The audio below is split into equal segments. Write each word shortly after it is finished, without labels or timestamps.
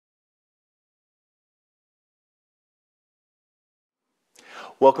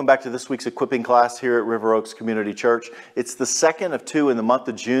Welcome back to this week's equipping class here at River Oaks Community Church. It's the second of two in the month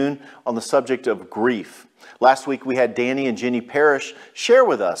of June on the subject of grief. Last week we had Danny and Jenny Parrish share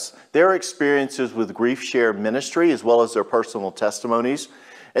with us their experiences with Grief Share Ministry as well as their personal testimonies.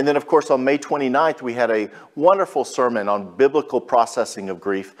 And then of course on May 29th we had a wonderful sermon on biblical processing of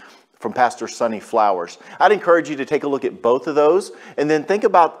grief from Pastor Sonny Flowers. I'd encourage you to take a look at both of those and then think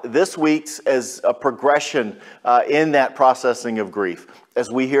about this week's as a progression in that processing of grief. As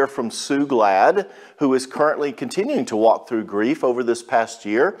we hear from Sue Glad, who is currently continuing to walk through grief over this past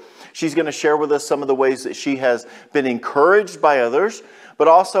year. She's going to share with us some of the ways that she has been encouraged by others, but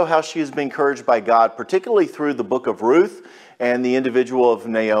also how she has been encouraged by God, particularly through the book of Ruth and the individual of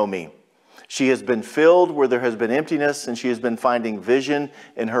Naomi. She has been filled where there has been emptiness, and she has been finding vision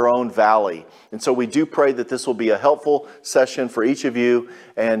in her own valley. And so we do pray that this will be a helpful session for each of you,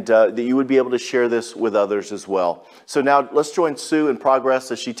 and that you would be able to share this with others as well. So now let's join Sue in progress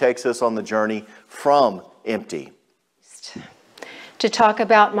as she takes us on the journey from empty. To talk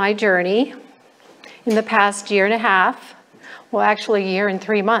about my journey in the past year and a half, well, actually a year and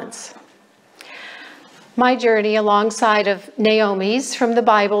 3 months. My journey alongside of Naomi's from the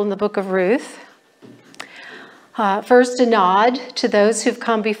Bible in the book of Ruth. First, a nod to those who've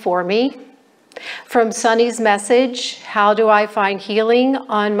come before me. From Sonny's message, how do I find healing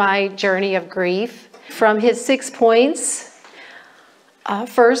on my journey of grief? From his 6 points,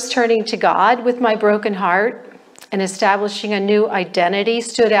 first turning to God with my broken heart and establishing a new identity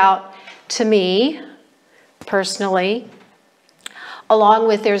stood out to me personally. Along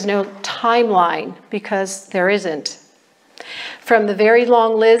with there's no timeline because there isn't. From the very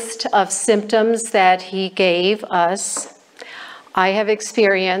long list of symptoms that he gave us, I have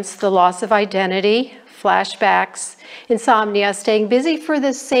experienced the loss of identity, flashbacks, insomnia, staying busy for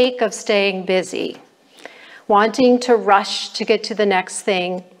the sake of staying busy, wanting to rush to get to the next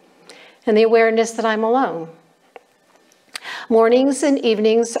thing, and the awareness that I'm alone. Mornings and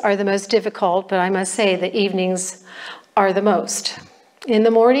evenings are the most difficult, but I must say the evenings are the most. In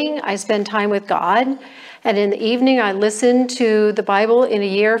the morning, I spend time with God, and in the evening, I listen to the Bible in a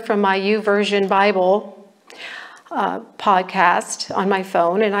Year from my YouVersion Bible podcast on my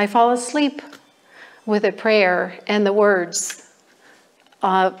phone, and I fall asleep with a prayer and the words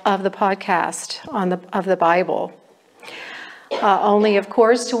of the podcast of the Bible. Only, of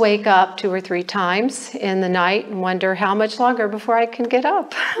course, to wake up 2 or 3 times in the night and wonder how much longer before I can get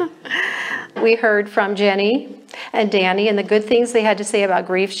up. We heard from Jenny and Danny and the good things they had to say about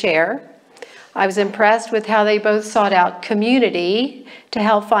Grief Share. I was impressed with how they both sought out community to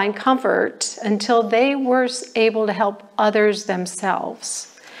help find comfort until they were able to help others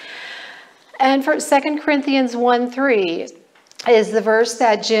themselves. And for 2 Corinthians 1:3 is the verse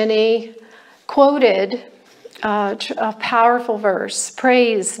that Jenny quoted, a powerful verse.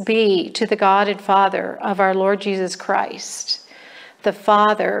 Praise be to the God and Father of our Lord Jesus Christ, the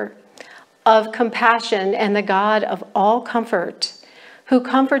Father of compassion and the God of all comfort, who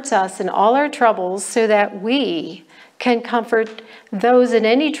comforts us in all our troubles so that we can comfort those in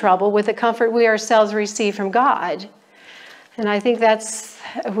any trouble with the comfort we ourselves receive from God. And I think that's,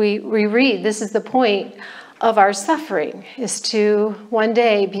 we read, this is the point of our suffering, is to one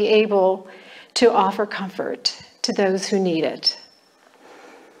day be able to offer comfort to those who need it.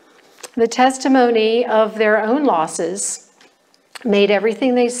 The testimony of their own losses made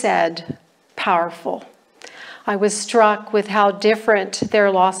everything they said powerful. I was struck with how different their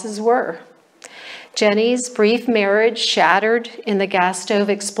losses were. Jenny's brief marriage shattered in the gas stove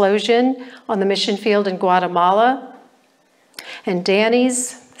explosion on the mission field in Guatemala, and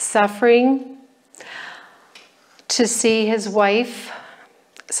Danny's suffering to see his wife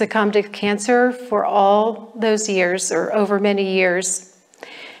succumb to cancer for all those years, or over many years.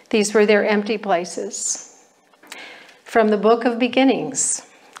 These were their empty places. From the book of beginnings,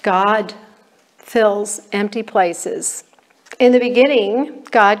 God fills empty places. In the beginning,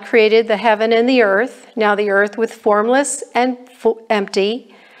 God created the heaven and the earth. Now the earth was formless and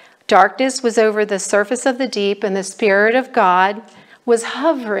empty. Darkness was over the surface of the deep, and the Spirit of God was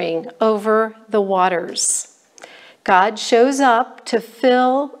hovering over the waters. God shows up to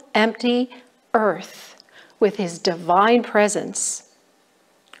fill empty earth with his divine presence.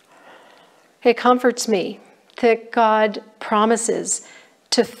 It comforts me that God promises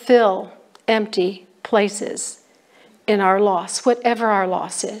to fill empty places in our loss, whatever our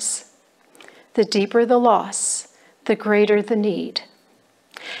loss is. The deeper the loss, the greater the need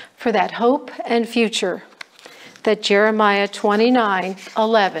for that hope and future that Jeremiah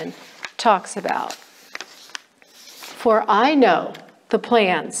 29:11 talks about. For I know the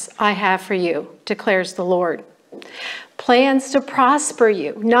plans I have for you, declares the Lord. plans to prosper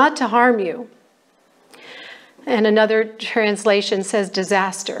you, not to harm you. And another translation says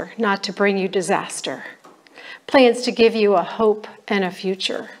disaster, not to bring you disaster. Plans to give you a hope and a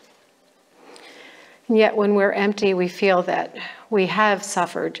future. And yet when we're empty, we feel that we have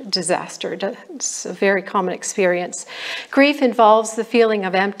suffered disaster. It's a very common experience. Grief involves the feeling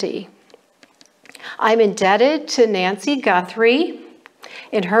of empty. I'm indebted to Nancy Guthrie.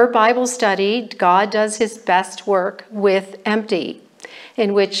 In her Bible study, God Does His Best Work with Empty,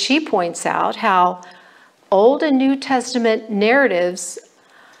 in which she points out how Old and New Testament narratives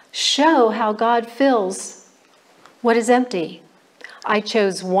show how God fills what is empty. I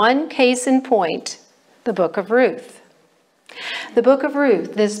chose one case in point, the book of Ruth. The book of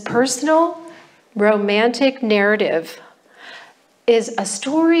Ruth, this personal, romantic narrative, is a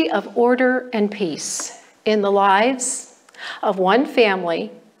story of order and peace in the lives of one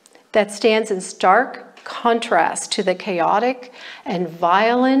family that stands in stark contrast to the chaotic and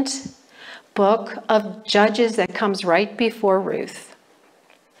violent book of Judges that comes right before Ruth.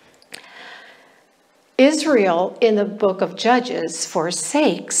 Israel in the book of Judges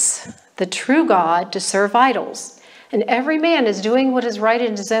forsakes the true God to serve idols. And every man is doing what is right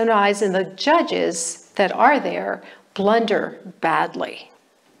in his own eyes, and the judges that are there blunder badly.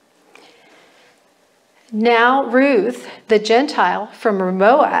 Now Ruth, the Gentile from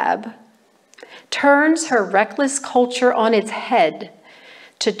Moab, turns her reckless culture on its head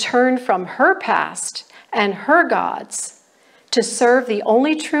to turn from her past and her gods to serve the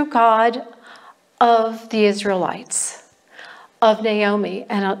only true God of the Israelites, of Naomi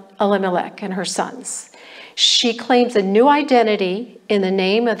and Elimelech and her sons. She claims a new identity in the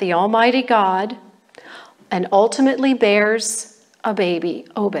name of the Almighty God and ultimately bears a baby,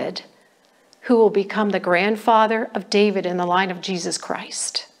 Obed, who will become the grandfather of David in the line of Jesus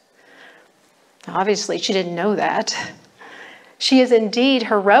Christ. Obviously, she didn't know that. She is indeed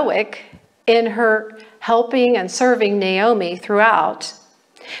heroic in her helping and serving Naomi throughout.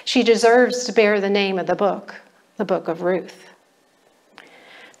 She deserves to bear the name of the book of Ruth.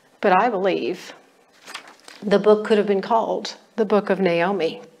 But I believe the book could have been called the Book of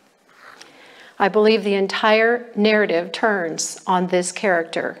Naomi. I believe the entire narrative turns on this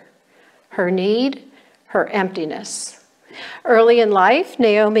character, her need, her emptiness. Early in life,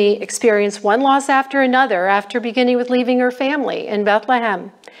 Naomi experienced one loss after another after beginning with leaving her family in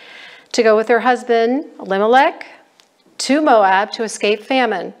Bethlehem to go with her husband, Elimelech, to Moab to escape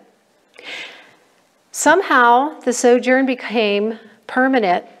famine. Somehow, the sojourn became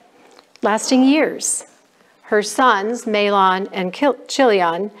permanent, lasting years. Her sons, Mahlon and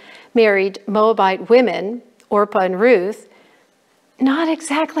Chilion, married Moabite women, Orpah and Ruth, not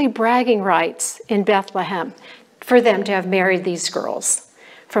exactly bragging rights in Bethlehem for them to have married these girls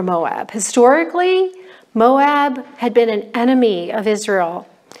from Moab. Historically, Moab had been an enemy of Israel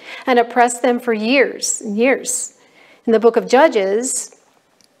and oppressed them for years and years. In the book of Judges,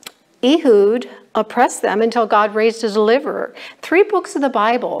 Ehud oppressed them until God raised a deliverer. 3 books of the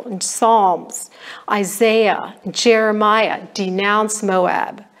Bible, and Psalms, Isaiah, Jeremiah, denounce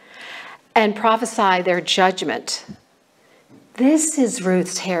Moab and prophesy their judgment. This is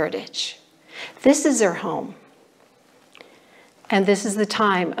Ruth's heritage. This is her home. And this is the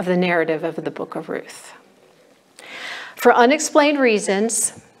time of the narrative of the book of Ruth. For unexplained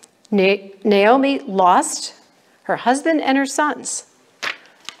reasons, Naomi lost her husband and her sons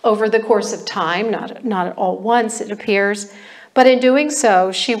over the course of time, not all at once, it appears. But in doing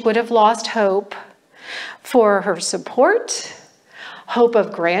so, she would have lost hope for her support, hope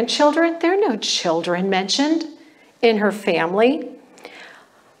of grandchildren. There are no children mentioned in her family.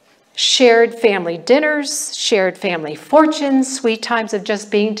 Shared family dinners, shared family fortunes, sweet times of just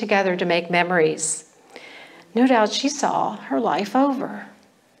being together to make memories. No doubt she saw her life over.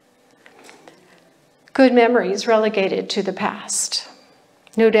 Good memories relegated to the past.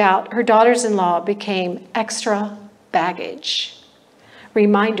 No doubt her daughters-in-law became extra baggage,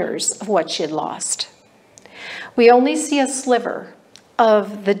 reminders of what she had lost. We only see a sliver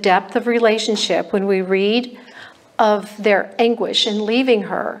of the depth of relationship when we read of their anguish in leaving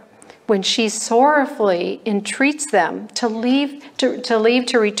her, when she sorrowfully entreats them to leave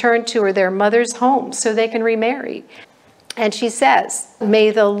to return to their mother's home so they can remarry. And she says,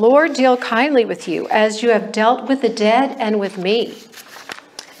 "May the Lord deal kindly with you as you have dealt with the dead and with me."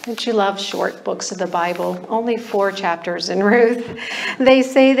 And she loves short books of the Bible, only 4 chapters in Ruth. They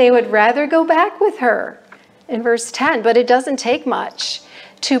say they would rather go back with her in verse 10, but it doesn't take much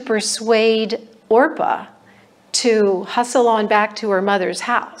to persuade Orpah to hustle on back to her mother's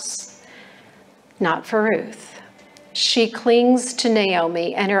house. Not for Ruth. she clings to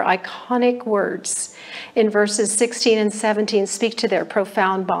Naomi, and her iconic words in verses 16 and 17 speak to their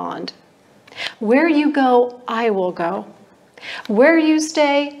profound bond. Where you go, I will go. Where you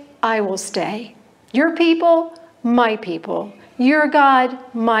stay, I will stay. Your people, my people. Your God,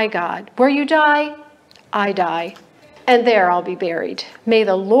 my God. Where you die, I die. And there I'll be buried. May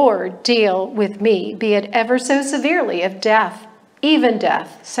the Lord deal with me, be it ever so severely, if death, even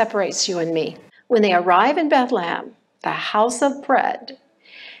death, separates you and me. When they arrive in Bethlehem, the house of bread,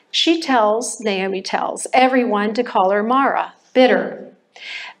 Naomi tells everyone to call her Mara, bitter,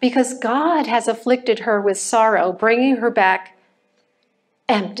 because God has afflicted her with sorrow, bringing her back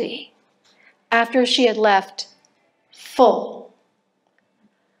empty after she had left full.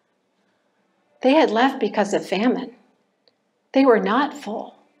 They had left because of famine. They were not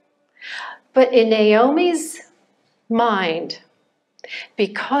full. But in Naomi's mind,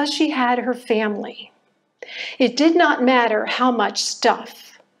 because she had her family, it did not matter how much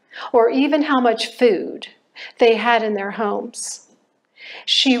stuff or even how much food they had in their homes.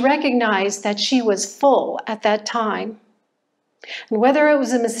 She recognized that she was full at that time. And whether it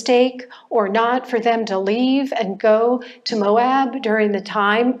was a mistake or not for them to leave and go to Moab during the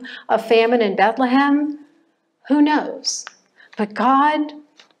time of famine in Bethlehem, who knows? But God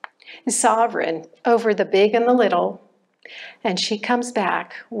is sovereign over the big and the little, and she comes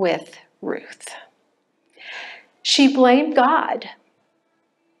back with Ruth. She blamed God.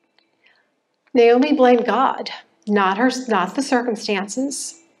 Naomi blamed God, not the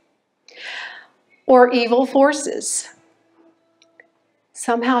circumstances or evil forces.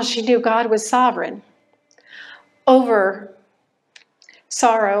 Somehow she knew God was sovereign over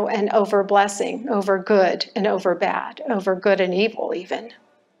sorrow and over blessing, over good and over bad, over good and evil even.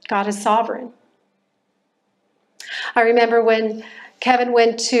 God is sovereign. I remember when Kevin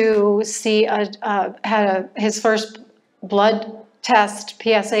went to see his first blood test,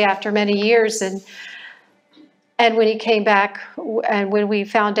 PSA, after many years, and when he came back, and when we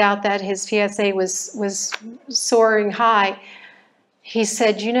found out that his PSA was soaring high, he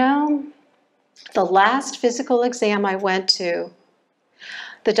said, you know, the last physical exam I went to,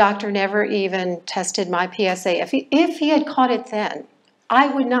 the doctor never even tested my PSA. If he had caught it then, I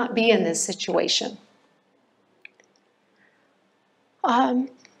would not be in this situation.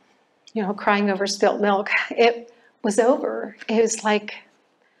 Crying over spilt milk. It was over. It was like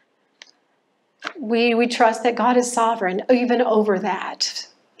we trust that God is sovereign even over that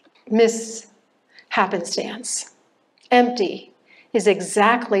happenstance. Empty is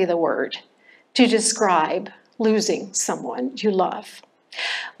exactly the word to describe losing someone you love.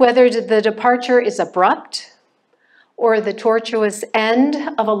 Whether the departure is abrupt or the tortuous end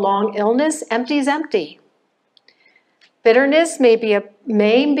of a long illness, empty is empty. Bitterness may be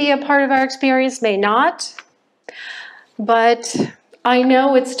a part of our experience, may not. But I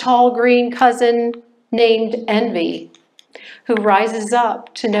know its tall green cousin named envy, who rises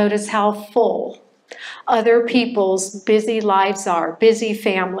up to notice how full other people's busy lives are, busy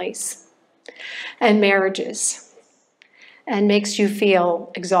families and marriages, and makes you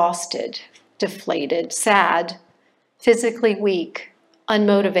feel exhausted, deflated, sad, physically weak,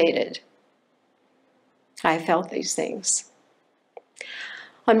 unmotivated. I felt these things.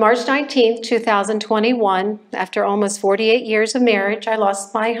 On March 19th, 2021, after almost 48 years of marriage, I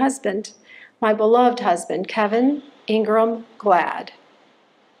lost my husband, my beloved husband, Kevin Ingram Glad.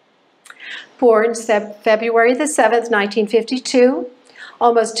 Born February the 7th, 1952,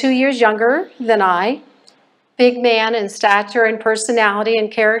 almost 2 years younger than I, big man in stature and personality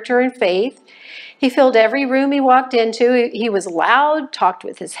and character and faith. He filled every room he walked into. He was loud, talked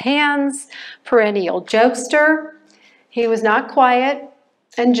with his hands, perennial jokester. He was not quiet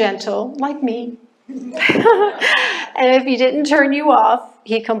and gentle, like me. And if he didn't turn you off,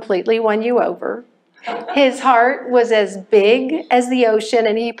 he completely won you over. His heart was as big as the ocean,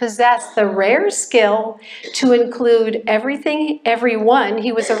 and he possessed the rare skill to include everyone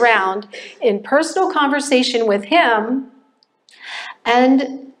he was around in personal conversation with him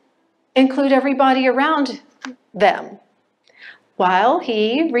and include everybody around them, while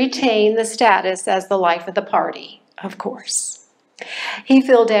he retained the status as the life of the party, of course. He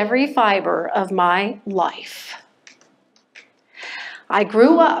filled every fiber of my life. I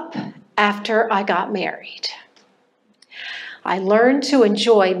grew up after I got married. I learned to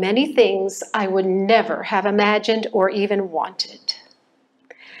enjoy many things I would never have imagined or even wanted.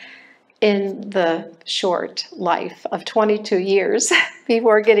 In the short life of 22 years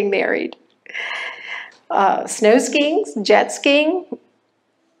before getting married. Snow skiing, jet skiing,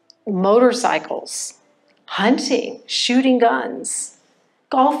 motorcycles, hunting, shooting guns,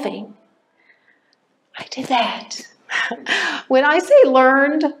 golfing. I did that. When I say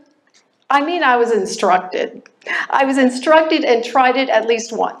learned, I mean I was instructed. I was instructed and tried it at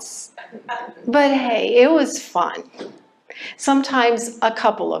least once. But hey, it was fun. Sometimes a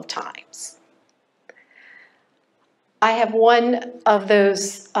couple of times. I have one of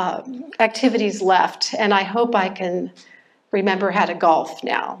those activities left, and I hope I can remember how to golf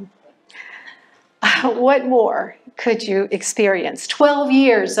now. What more could you experience? 12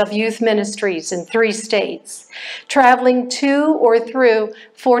 years of youth ministries in 3 states, traveling to or through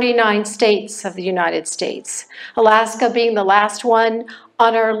 49 states of the United States, Alaska being the last one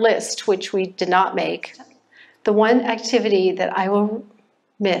on our list, which we did not make. The one activity that I will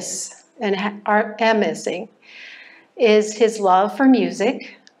miss and am missing is his love for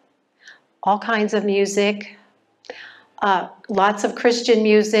music, all kinds of music, lots of Christian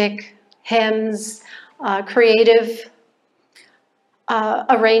music, hymns, creative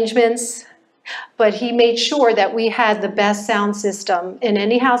arrangements, but he made sure that we had the best sound system in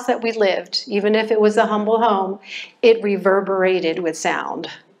any house that we lived. Even if it was a humble home, it reverberated with sound.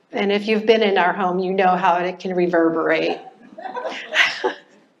 And if you've been in our home, you know how it can reverberate.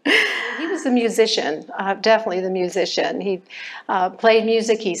 He was a musician, definitely the musician. He played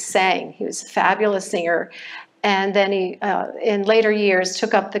music, he sang. He was a fabulous singer. And then he, in later years,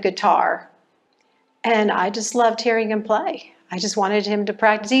 took up the guitar. And I just loved hearing him play. I just wanted him to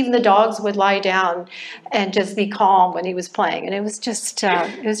practice. Even the dogs would lie down and just be calm when he was playing. And it was just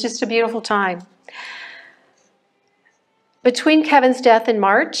a beautiful time. Between Kevin's death in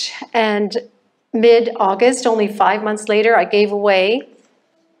March and mid-August, only 5 months later, I gave away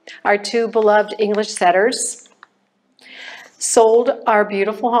our 2 beloved English setters, sold our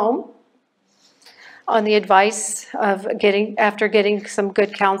beautiful home on the advice of after getting some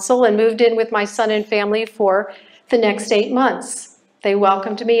good counsel, and moved in with my son and family for the next 8 months. They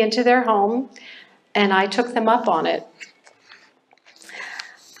welcomed me into their home, and I took them up on it.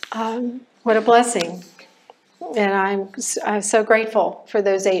 What a blessing. And I'm so grateful for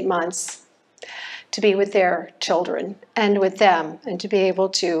those 8 months to be with their children and with them, and to be able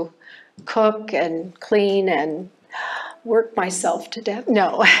to cook and clean and work myself to death.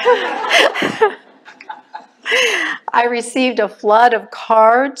 No. I received a flood of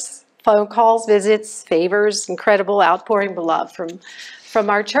cards, phone calls, visits, favors, incredible outpouring of love from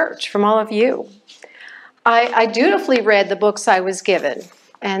our church, from all of you. I dutifully read the books I was given,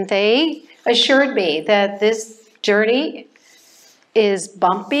 and they assured me that this journey is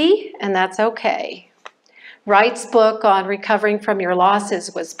bumpy, and that's okay. Wright's book on recovering from your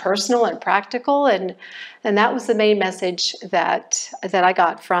losses was personal and practical, and that was the main message that I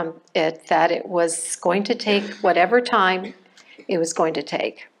got from it, that it was going to take whatever time it was going to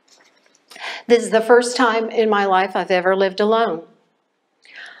take. This is the first time in my life I've ever lived alone.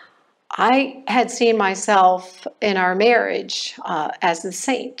 I had seen myself in our marriage as the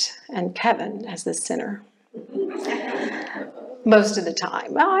saint and Kevin as the sinner. Most of the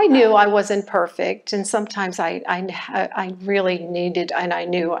time. I knew I wasn't perfect, and sometimes I really needed, and I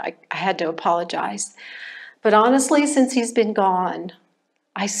knew I had to apologize. But honestly, since he's been gone,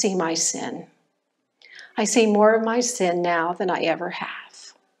 I see my sin. I see more of my sin now than I ever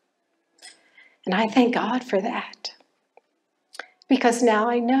have. And I thank God for that, because now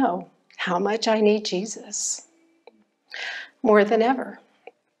I know how much I need Jesus, more than ever.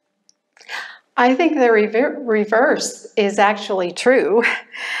 I think the reverse is actually true,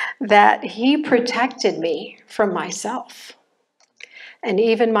 that he protected me from myself and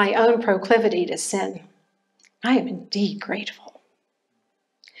even my own proclivity to sin. I am indeed grateful.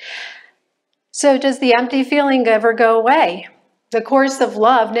 So does the empty feeling ever go away? The course of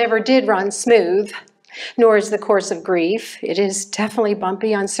love never did run smooth, nor is the course of grief. It is definitely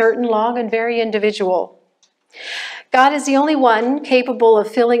bumpy, uncertain, long, and very individual. God is the only one capable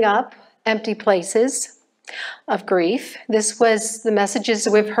of filling up empty places of grief. This was the messages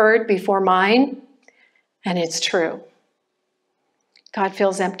we've heard before mine, and it's true. God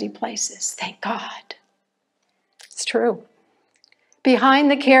fills empty places. Thank God. It's true. Behind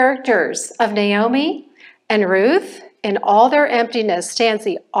the characters of Naomi and Ruth, in all their emptiness, stands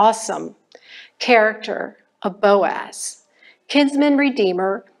the awesome character of Boaz, kinsman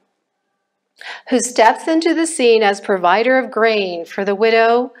redeemer, who steps into the scene as provider of grain for the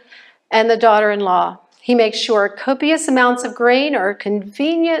widow and the daughter-in-law. He makes sure copious amounts of grain are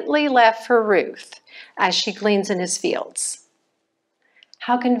conveniently left for Ruth as she gleans in his fields.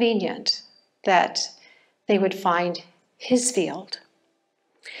 How convenient that they would find his field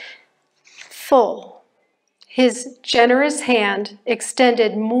full. His generous hand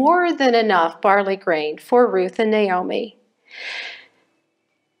extended more than enough barley grain for Ruth and Naomi.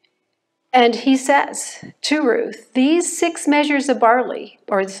 And he says to Ruth, these 6 measures of barley,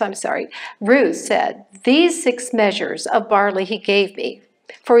 Ruth said, these 6 measures of barley he gave me.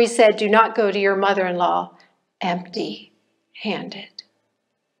 For he said, do not go to your mother-in-law empty-handed.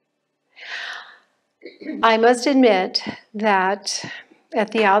 I must admit that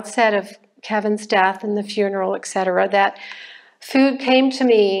at the outset of Kevin's death and the funeral, etc., that food came to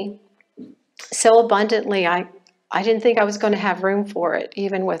me so abundantly, I didn't think I was going to have room for it,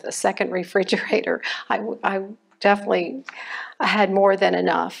 even with a second refrigerator. I definitely had more than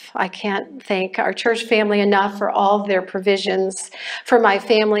enough. I can't thank our church family enough for all of their provisions for my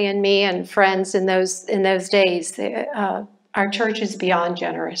family and me and friends in those days. Our church is beyond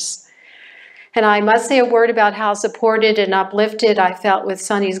generous. And I must say a word about how supported and uplifted I felt with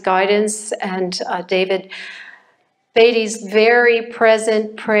Sonny's guidance and David Beatty's very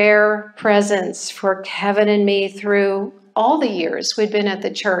present prayer presence for Kevin and me through all the years we'd been at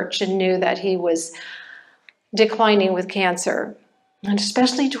the church and knew that he was declining with cancer, and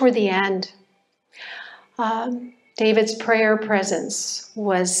especially toward the end. David's prayer presence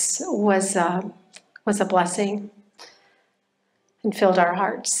was a blessing and filled our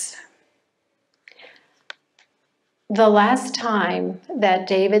hearts. The last time that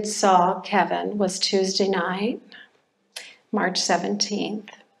David saw Kevin was Tuesday night, March 17th.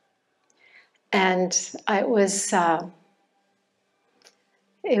 And it was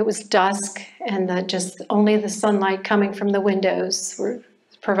dusk, and just only the sunlight coming from the windows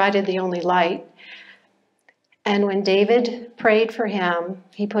provided the only light. And when David prayed for him,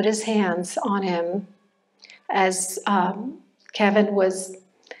 he put his hands on him as Kevin was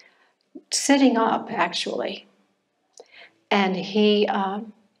sitting up, actually. And he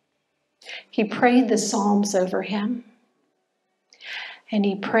prayed the Psalms over him. And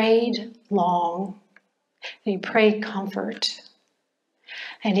he prayed long. And he prayed comfort.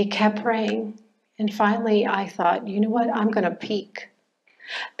 And he kept praying. And finally, I thought, you know what? I'm going to peek.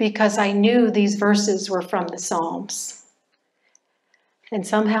 Because I knew these verses were from the Psalms. And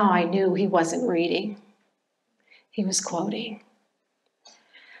somehow I knew he wasn't reading. He was quoting.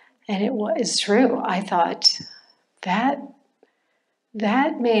 And it was true. I thought,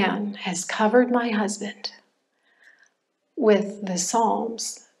 that man has covered my husband with the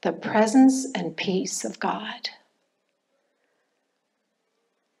Psalms, the presence and peace of God.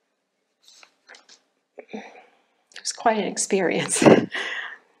 It was quite an experience.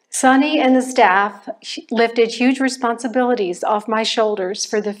 Sonny and the staff lifted huge responsibilities off my shoulders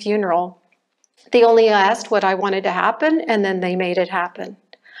for the funeral. They only asked what I wanted to happen, and then they made it happen.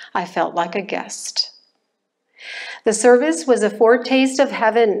 I felt like a guest. The service was a foretaste of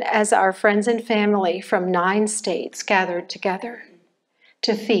heaven as our friends and family from 9 states gathered together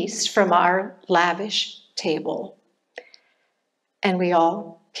to feast from our lavish table. And we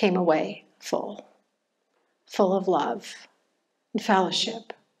all came away full of love and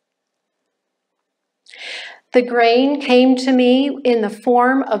fellowship. The grain came to me in the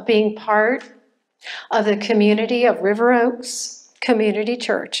form of being part of the community of River Oaks Community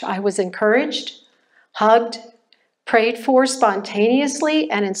Church. I was encouraged, hugged, prayed for spontaneously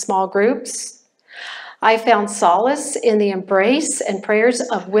and in small groups. I found solace in the embrace and prayers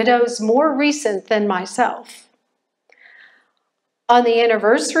of widows more recent than myself. On the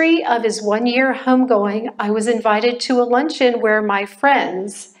anniversary of his 1-year homegoing, I was invited to a luncheon where my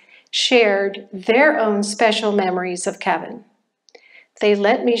friends shared their own special memories of Kevin. They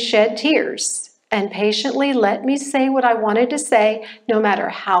let me shed tears and patiently let me say what I wanted to say, no matter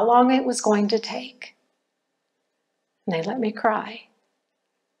how long it was going to take. And they let me cry.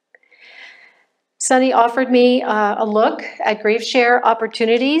 Sonny offered me a look at grief share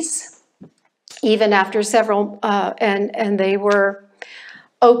opportunities, even after several, and they were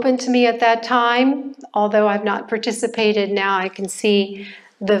open to me at that time. Although I've not participated now, I can see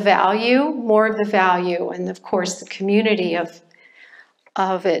the value, more of the value, and of course the community of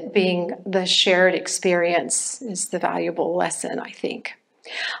it being the shared experience is the valuable lesson, I think.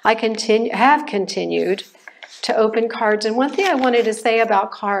 I have continued to open cards. And one thing I wanted to say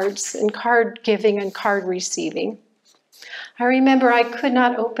about cards and card giving and card receiving, I remember I could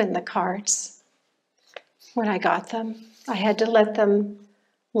not open the cards when I got them. I had to let them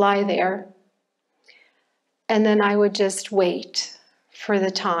lie there. And then I would just wait for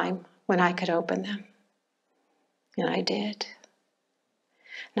the time when I could open them. And I did.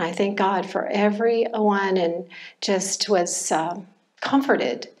 And I thank God for everyone, and just was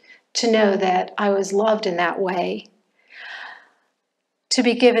comforted to know that I was loved in that way. To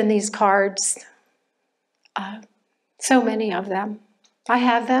be given these cards, so many of them. I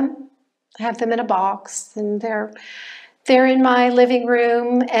have them in a box, and they're They're in my living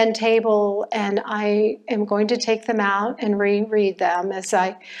room and table, and I am going to take them out and reread them as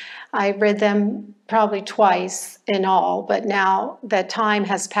I read them probably twice in all, but now that time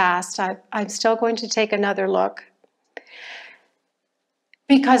has passed, I'm still going to take another look.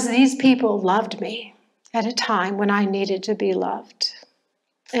 Because these people loved me at a time when I needed to be loved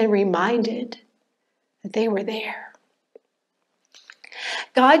and reminded that they were there.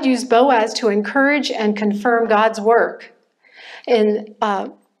 God used Boaz to encourage and confirm God's work in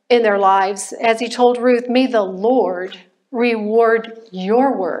their lives. As he told Ruth, may the Lord reward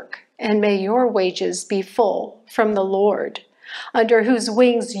your work, and may your wages be full from the Lord, under whose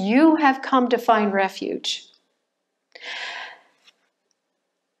wings you have come to find refuge.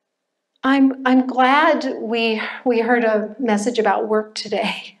 I'm glad we heard a message about work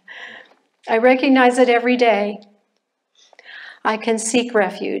today. I recognize it every day. I can seek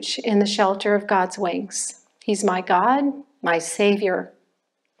refuge in the shelter of God's wings. He's my God, my Savior,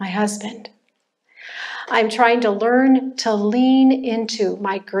 my husband. I'm trying to learn to lean into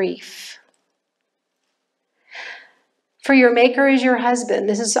my grief. For your Maker is your husband.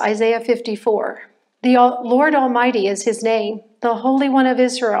 This is Isaiah 54. The Lord Almighty is his name. The Holy One of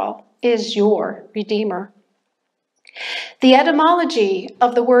Israel is your Redeemer. The etymology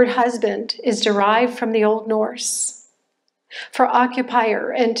of the word husband is derived from the Old Norse for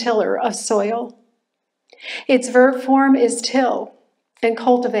occupier and tiller of soil. Its verb form is till and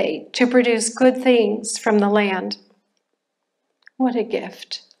cultivate, to produce good things from the land. What a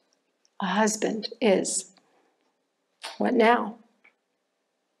gift a husband is. What now?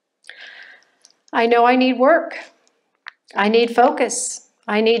 I know I need work. I need focus.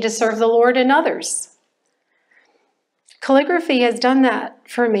 I need to serve the Lord and others. Calligraphy has done that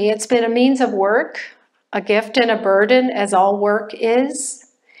for me. It's been a means of work, a gift and a burden, as all work is.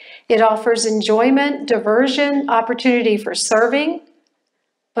 It offers enjoyment, diversion, opportunity for serving,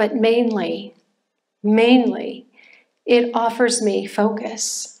 but mainly, it offers me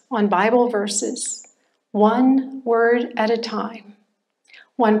focus on Bible verses, one word at a time,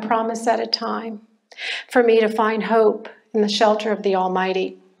 one promise at a time, for me to find hope in the shelter of the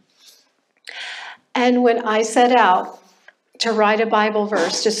Almighty. And when I set out to write a Bible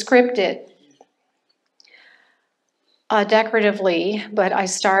verse, to script it decoratively, but I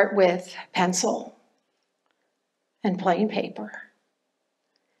start with pencil and plain paper.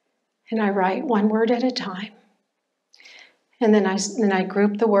 And I write one word at a time. And then I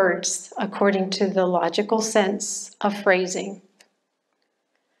group the words according to the logical sense of phrasing.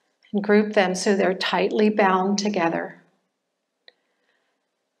 And group them so they're tightly bound together.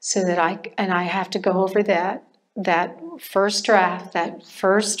 So that I have to go over that first draft, that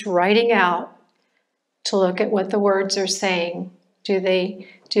first writing out, to look at what the words are saying. Are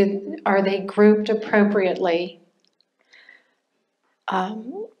they grouped appropriately?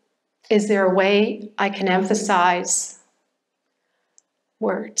 Is there a way I can emphasize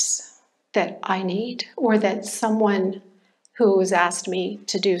words that I need, or that someone who has asked me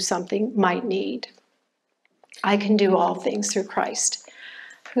to do something might need? I can do all things through Christ,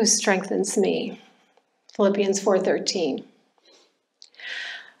 who strengthens me. Philippians 4:13.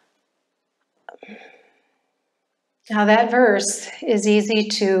 Now that verse is easy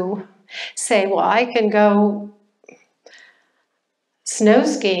to say, well, I can go snow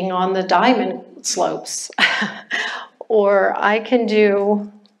skiing on the diamond slopes, or I can do,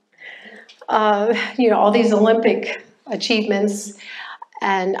 all these Olympic achievements,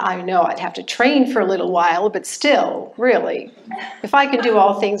 and I know I'd have to train for a little while, but still, really, if I can do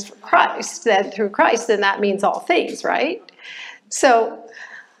all things for Christ, then through Christ, then that means all things, right? So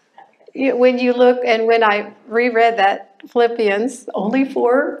when you look, and when I reread that Philippians, only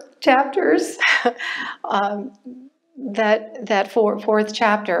 4 chapters, that fourth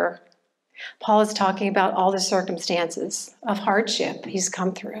chapter, Paul is talking about all the circumstances of hardship he's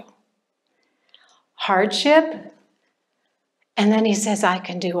come through. Hardship, and then he says, I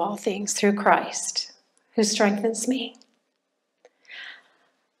can do all things through Christ, who strengthens me.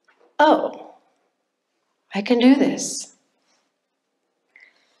 Oh, I can do this.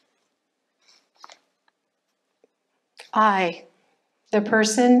 The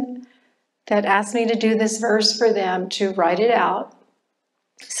person that asked me to do this verse for them, to write it out,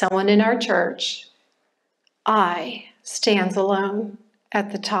 someone in our church, stands alone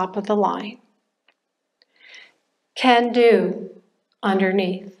at the top of the line. Can do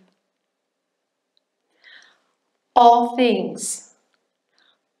underneath. All things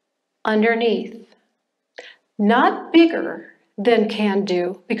underneath. Not bigger than can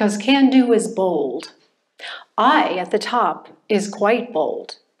do, because can do is bold. At the top is quite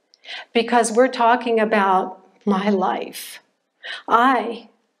bold, because we're talking about my life. I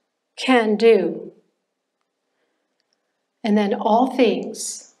can do. And then all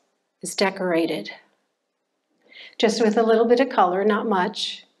things is decorated. Just with a little bit of color, not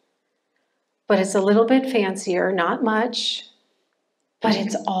much. But it's a little bit fancier, not much. But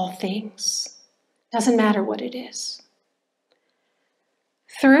it's all things. Doesn't matter what it is.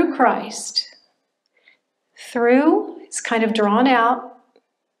 Through Christ. Through is kind of drawn out.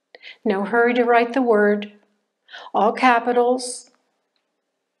 No hurry to write the word. All capitals.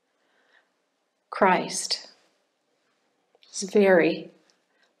 Christ. It's very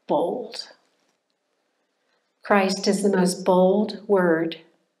bold. Christ is the most bold word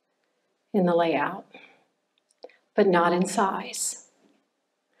in the layout, but not in size,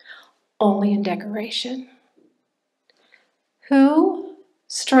 only in decoration. Who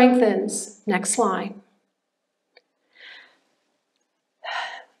strengthens, next line,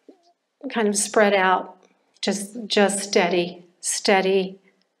 kind of spread out, just steady,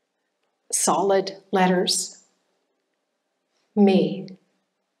 solid letters. Me.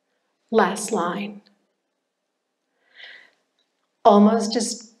 Last line. Almost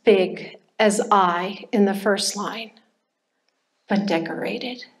as big as I in the first line, but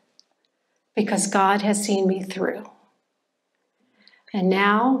decorated, because God has seen me through. And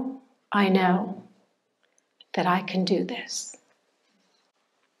now I know that I can do this.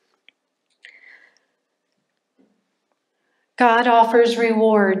 God offers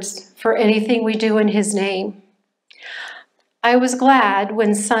rewards for anything we do in His name. I was glad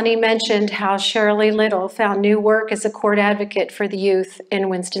when Sonny mentioned how Shirley Little found new work as a court advocate for the youth in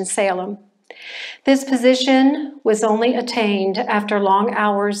Winston-Salem. This position was only attained after long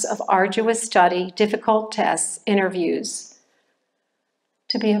hours of arduous study, difficult tests, interviews,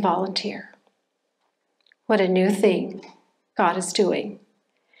 to be a volunteer. What a new thing God is doing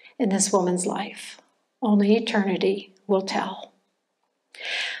in this woman's life. Only eternity will tell.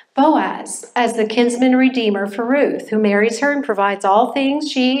 Boaz, as the kinsman redeemer for Ruth, who marries her and provides all things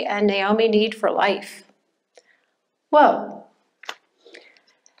she and Naomi need for life. Whoa.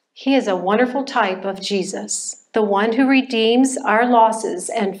 He is a wonderful type of Jesus, the one who redeems our losses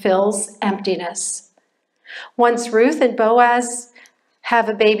and fills emptiness. Once Ruth and Boaz have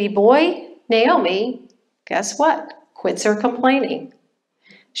a baby boy, Naomi, guess what? Quits her complaining.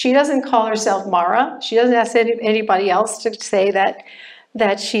 She doesn't call herself Mara. She doesn't ask anybody else to say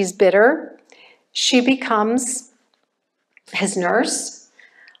that she's bitter. She becomes his nurse,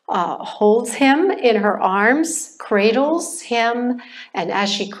 holds him in her arms, cradles him, and as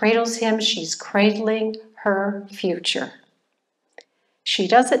she cradles him, she's cradling her future. She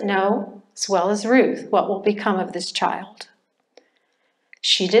doesn't know, as well as Ruth, what will become of this child.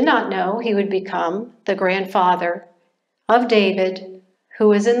 She did not know he would become the grandfather of David,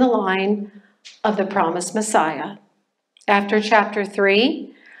 who is in the line of the promised Messiah. After chapter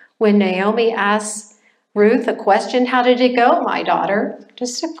 3, when Naomi asks Ruth a question, "How did it go, my daughter?"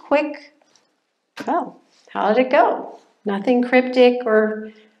 Just a quick, "Oh, how did it go?" Nothing cryptic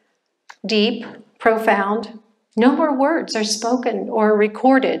or deep, profound. No more words are spoken or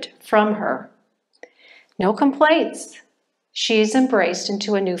recorded from her. No complaints. She's embraced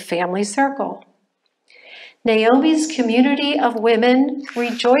into a new family circle. Naomi's community of women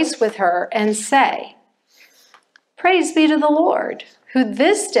rejoice with her and say, "Praise be to the Lord, who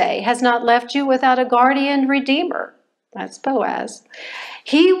this day has not left you without a guardian redeemer." That's Boaz.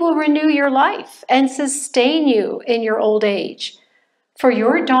 "He will renew your life and sustain you in your old age. For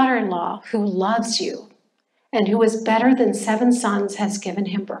your daughter-in-law, who loves you and who is better than 7 sons, has given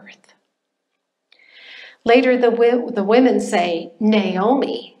him birth." Later, the women say,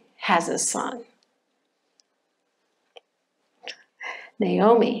 "Naomi has a son."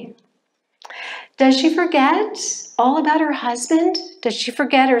 Naomi. Does she forget all about her husband? Does she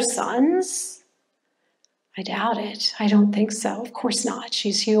forget her sons? I doubt it. I don't think so. Of course not.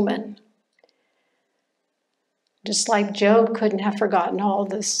 She's human. Just like Job couldn't have forgotten all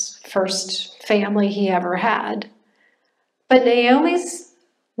this first family he ever had. But Naomi's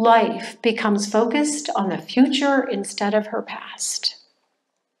life becomes focused on the future instead of her past.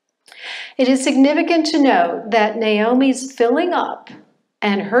 It is significant to note that Naomi's filling up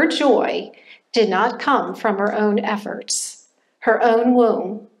and her joy did not come from her own efforts, her own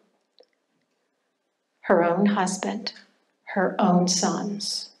womb, her own husband, her own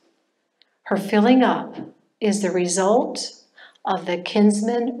sons. Her filling up is the result of the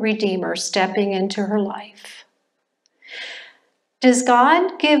kinsman redeemer stepping into her life. Does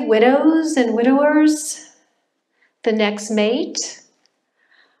God give widows and widowers the next mate?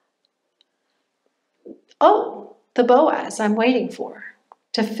 Oh, the Boaz I'm waiting for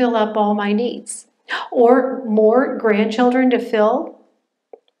to fill up all my needs. Or more grandchildren to fill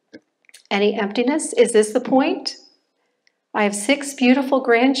any emptiness? Is this the point? I have 6 beautiful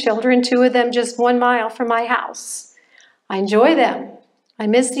grandchildren, 2 of them just 1 mile from my house. I enjoy them. I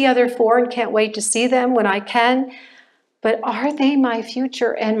miss the other 4 and can't wait to see them when I can. But are they my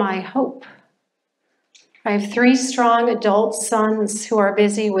future and my hope? I have 3 strong adult sons who are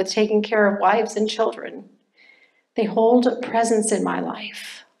busy with taking care of wives and children. They hold a presence in my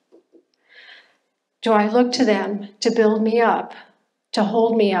life. Do I look to them to build me up, to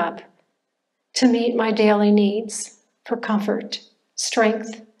hold me up, to meet my daily needs for comfort,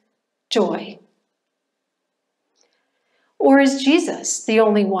 strength, joy? Or is Jesus the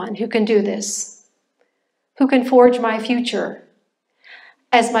only one who can do this, who can forge my future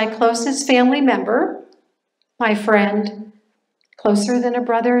as my closest family member, my friend, closer than a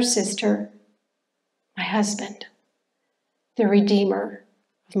brother or sister, my husband, the redeemer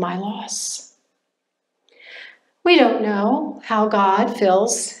of my loss? We don't know how God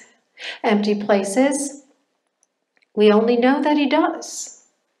fills empty places. We only know that he does.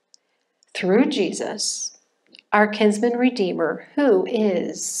 Through Jesus, our kinsman redeemer, who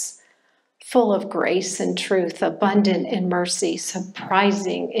is full of grace and truth, abundant in mercy,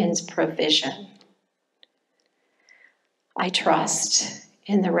 surprising in provision. I trust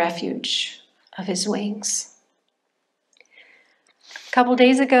in the refuge of his wings. A couple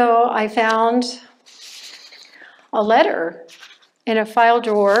days ago, I found a letter in a file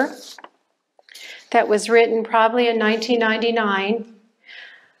drawer that was written probably in 1999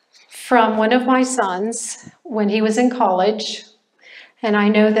 from one of my sons when he was in college. And I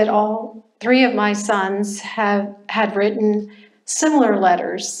know that all 3 of my sons had written similar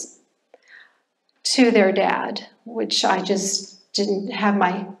letters to their dad, which I just didn't have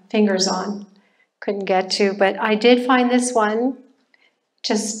my fingers on, couldn't get to. But I did find this one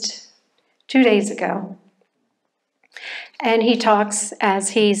just 2 days ago. And he talks as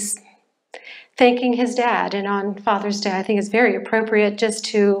he's thanking his dad. And on Father's Day, I think it's very appropriate just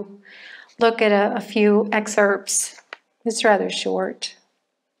to look at a few excerpts. It's rather short.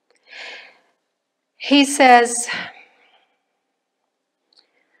 He says,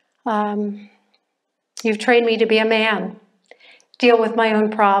 you've trained me to be a man, deal with my own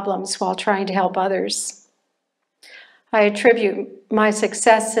problems while trying to help others. I attribute my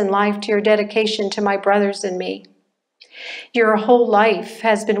success in life to your dedication to my brothers and me. Your whole life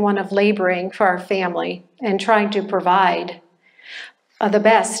has been one of laboring for our family and trying to provide the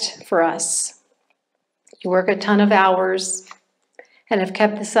best for us. You work a ton of hours and have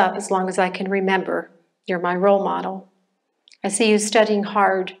kept this up as long as I can remember. You're my role model. I see you studying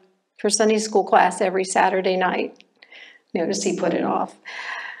hard for Sunday school class every Saturday night. Notice he put it off.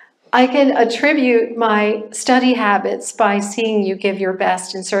 I can attribute my study habits by seeing you give your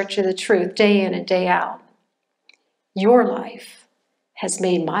best in search of the truth day in and day out. Your life has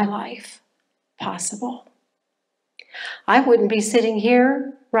made my life possible. I wouldn't be sitting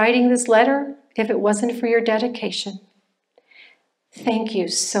here writing this letter if it wasn't for your dedication. Thank you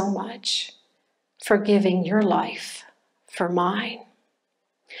so much for giving your life for mine.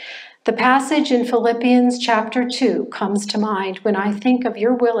 The passage in Philippians chapter 2 comes to mind when I think of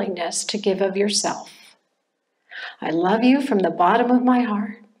your willingness to give of yourself. I love you from the bottom of my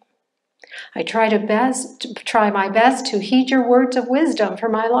heart. I try my best to heed your words of wisdom for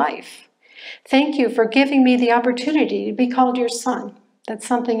my life. Thank you for giving me the opportunity to be called your son. That's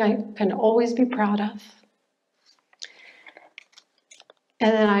something I can always be proud of.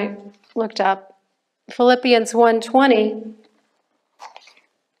 And then I looked up Philippians 1:20.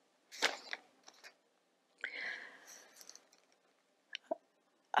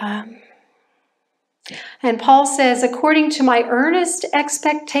 And Paul says, according to my earnest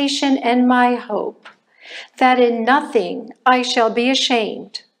expectation and my hope, that in nothing I shall be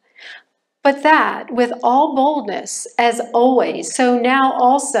ashamed, but that with all boldness, as always, so now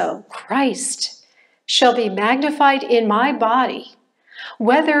also Christ shall be magnified in my body,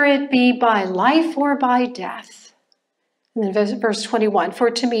 whether it be by life or by death. And then verse 21,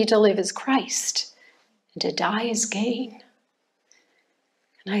 for to me to live is Christ, and to die is gain.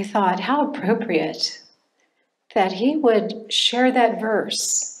 And I thought, how appropriate that he would share that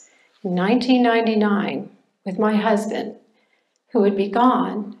verse in 1999 with my husband, who would be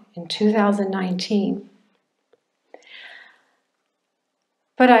gone in 2019.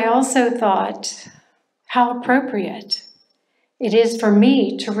 But I also thought how appropriate it is for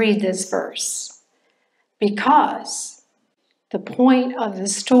me to read this verse, because the point of the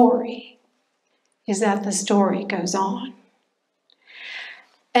story is that the story goes on.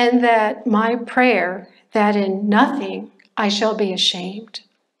 And that my prayer that in nothing I shall be ashamed,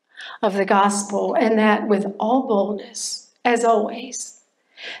 of the gospel, and that with all boldness, as always.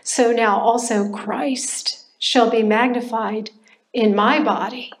 So now also Christ shall be magnified in my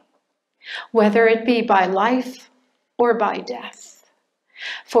body, whether it be by life or by death.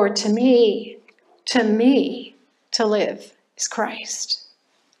 For to me, to live is Christ,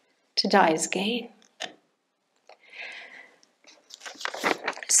 to die is gain.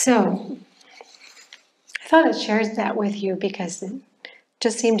 So, I thought I'd share that with you because it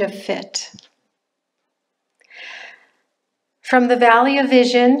just seemed to fit. From the Valley of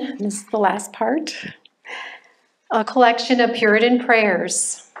Vision, this is the last part, a collection of Puritan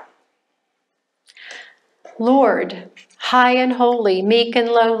prayers. Lord, high and holy, meek and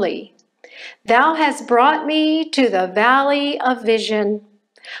lowly, thou hast brought me to the valley of vision,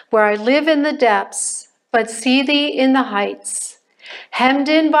 where I live in the depths, but see thee in the heights. Hemmed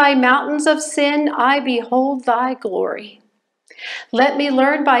in by mountains of sin, I behold thy glory. Let me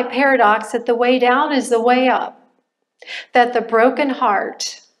learn by paradox that the way down is the way up, that the broken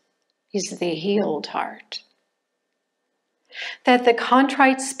heart is the healed heart, that the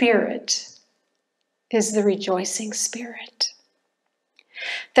contrite spirit is the rejoicing spirit,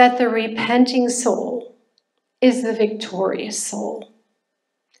 that the repenting soul is the victorious soul,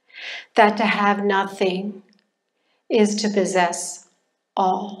 that to have nothing is to possess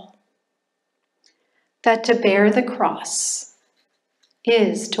all, that to bear the cross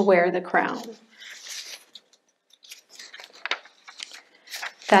is to wear the crown,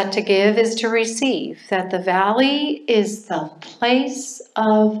 that to give is to receive, that the valley is the place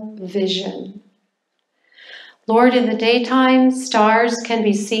of vision. Lord, in the daytime, stars can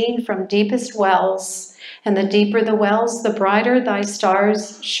be seen from deepest wells, and the deeper the wells, the brighter thy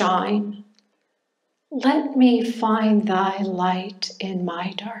stars shine. Let me find thy light in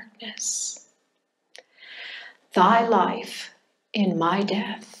my darkness, thy life in my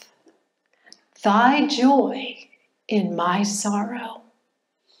death, thy joy in my sorrow,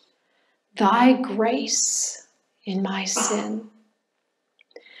 thy grace in my sin,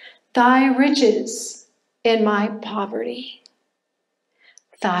 thy riches in my poverty,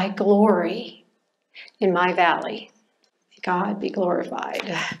 thy glory in my valley. God be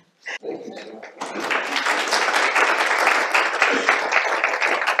glorified.